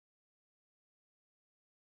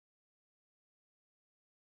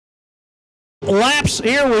Laps,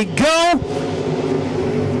 here we go.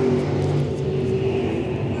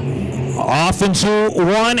 Off into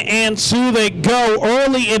 1 and 2 they go.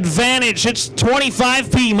 Early advantage. It's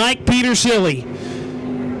 25P. Mike Petersilly.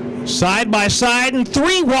 Side by side and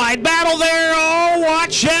 3 wide. Battle there. Oh,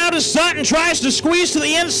 watch out as Sutton tries to squeeze to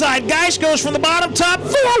the inside. Geist goes from the bottom top.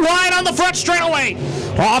 4 wide on the front straightaway.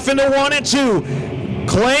 Off into 1 and 2.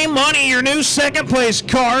 Clay Money, your new second place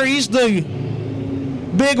car. He's the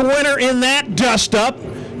big winner in that dust-up.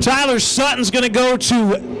 Tyler Sutton's going to go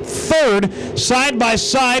to third. Side by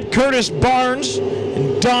side, Curtis Barnes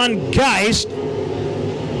and Don Geist.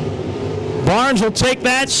 Barnes will take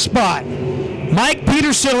that spot. Mike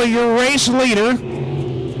Petersilly, your race leader.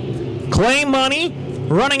 Clay Money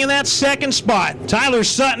running in that second spot. Tyler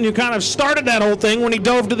Sutton, who kind of started that whole thing when he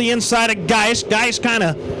dove to the inside of Geist. Geist kind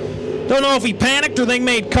of, don't know if he panicked or they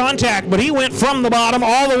made contact, but he went from the bottom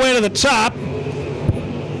all the way to the top.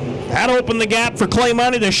 That opened the gap for Clay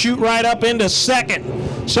Money to shoot right up into second.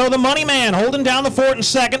 So the Money Man holding down the fort in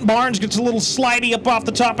second. Barnes gets a little slidey up off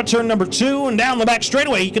the top of turn number 2, and down the back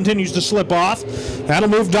straightaway he continues to slip off. That'll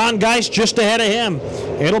move Don Geist just ahead of him.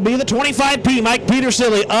 It'll be the 25P, Mike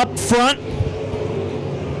Petersilly up front.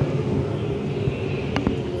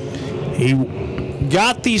 He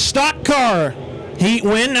got the stock car heat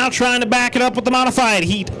win, now trying to back it up with the modified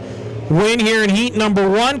heat win here in heat number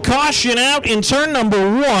 1. Caution out in turn number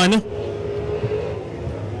 1.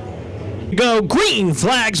 Go green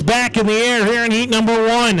flags back in the air here in heat number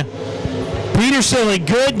 1. Petersilly,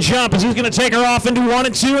 good jump as he's going to take her off into 1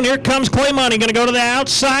 and 2, and here comes Clay Money, going to go to the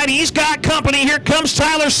outside. He's got company. Here comes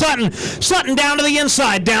Tyler Sutton. Sutton down to the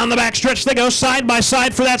inside. Down the back stretch they go side by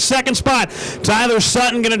side for that second spot. Tyler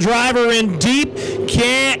Sutton going to drive her in deep.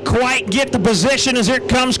 Can't quite get the position as here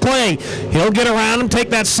comes Clay. He'll get around him,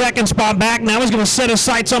 take that second spot back. Now he's going to set his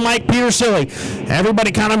sights on Mike Petersilly.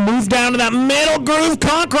 Everybody kind of moved down to that middle groove.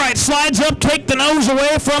 Conkright slides up, take the nose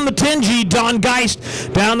away from the 10G. Don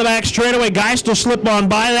Geist down the back straightaway. Geist will slip on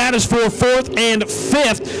by. That is for 4th and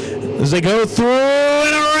 5th. As they go through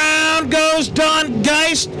and around goes Don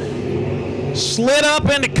Geist. Slid up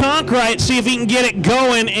into Conkright, see if he can get it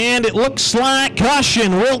going, and it looks like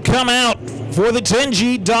caution will come out for the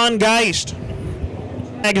 10G Don Geist.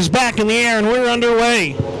 Flag is back in the air and we're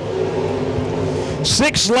underway.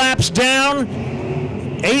 6 laps down,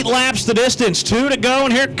 8 laps the distance, 2 to go,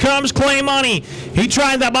 and here comes Clay Money. He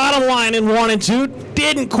tried that bottom line in 1 and 2.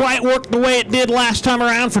 Didn't quite work the way it did last time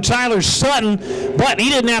around for Tyler Sutton, but he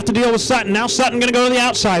didn't have to deal with Sutton. Now Sutton going to go to the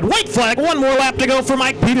outside. White flag, 1 more lap to go for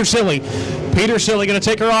Mike Petersilly. Petersilly going to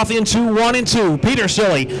take her off into 1 and 2.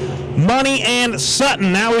 Petersilly, Money, and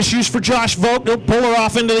Sutton. Now issues for Josh Vogt. He'll pull her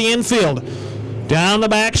off into the infield. Down the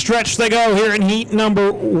back stretch they go here in heat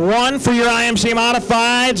number 1 for your IMC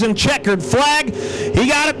Modifieds, and checkered flag. He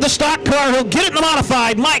got it, the stock car. He'll get it in the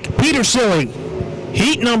modified. Mike Petersilly,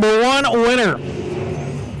 heat number 1 winner.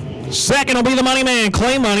 Second will be the Money Man,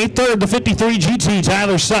 Clay Money. Third, the 53 GT,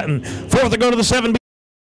 Tyler Sutton. Fourth will go to the 7B.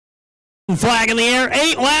 Flag in the air,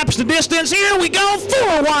 8 laps the distance. Here we go,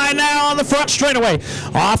 4 wide now on the front straightaway.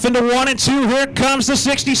 Off into 1 and 2. Here comes the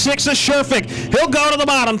 66 of Sherfick. He'll go to the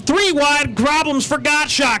bottom. 3 wide problems for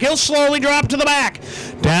Gottschalk. He'll slowly drop to the back.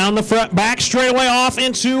 Down the front back straightaway off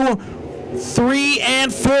into 3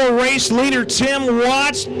 and 4. Race leader Tim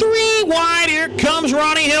Watts. 3 wide. Here comes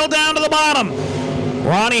Ronnie Hill down to the bottom.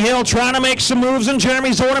 Ronnie Hill trying to make some moves, and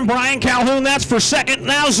Jeremy Zorn and Brian Calhoun, that's for second.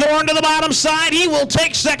 Now Zorn to the bottom side. He will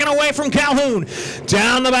take second away from Calhoun.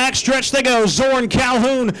 Down the back stretch they go. Zorn,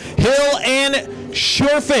 Calhoun, Hill, and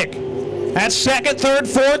Sherfick. That's second, third,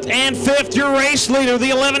 fourth, and fifth. Your race leader, the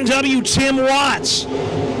 11W, Tim Watts.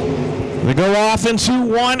 We go off into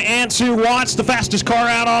 1 and 2. Watts, the fastest car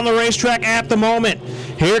out on the racetrack at the moment.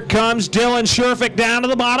 Here comes Dylan Sherfick down to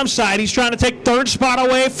the bottom side. He's trying to take third spot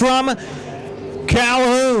away from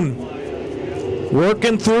Calhoun.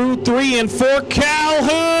 Working through 3 and 4.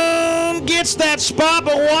 Calhoun gets that spot,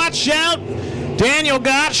 but watch out. Daniel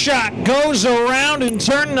Gottschalk goes around in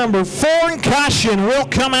turn number 4, and caution will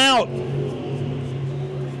come out.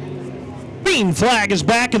 Green flag is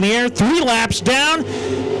back in the air. 3 laps down.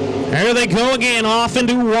 There they go again, off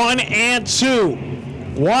into 1 and 2.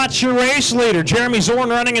 Watch your race leader, Jeremy Zorn,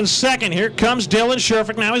 running in second. Here comes Dylan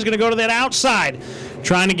Sherfick. Now he's going to go to that outside,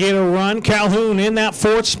 trying to get a run. Calhoun in that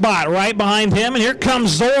 4th spot right behind him, and here comes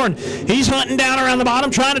Zorn. He's hunting down around the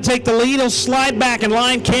bottom, trying to take the lead. He'll slide back in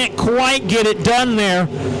line, can't quite get it done there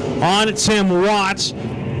on Tim Watts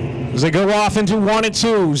as they go off into 1 and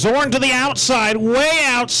 2. Zorn to the outside, way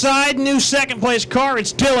outside. New second place car,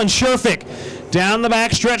 it's Dylan Sherfick. Down the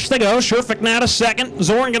back stretch they go. Sherfick now to second.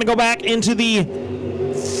 Zorn going to go back into the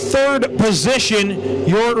third position.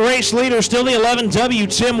 Your race leader still the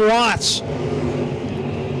 11W, Tim Watts.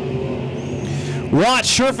 Watts,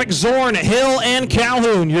 Sherfick, Zorn, Hill, and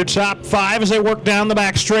Calhoun. Your top 5 as they work down the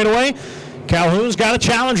back straightaway. Calhoun's got a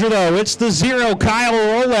challenger, though. It's the 0, Kyle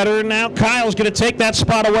Roletter. Now Kyle's going to take that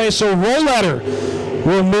spot away, so Roletter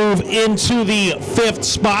will move into the 5th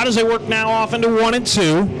spot as they work now off into 1 and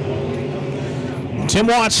 2. Tim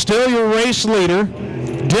Watts still your race leader.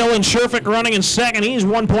 Dylan Sherfick running in 2nd. He's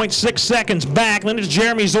 1.6 seconds back. Then it's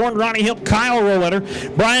Jeremy Zorn, Ronnie Hill, Kyle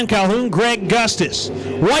Roletter, Brian Calhoun, Greg Gustis.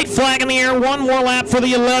 White flag in the air. One more lap for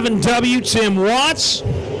the 11W, Tim Watts.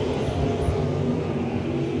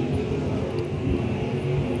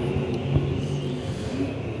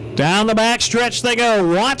 Down the back stretch they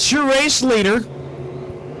go. Watts your race leader.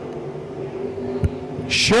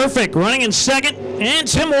 Sherfick running in 2nd. And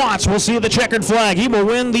Tim Watts will see the checkered flag. He will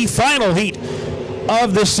win the final heat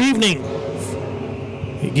of this evening.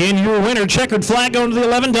 Again, your winner, checkered flag going to the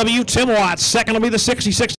 11W, Tim Watts. 2nd will be the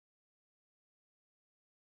 66.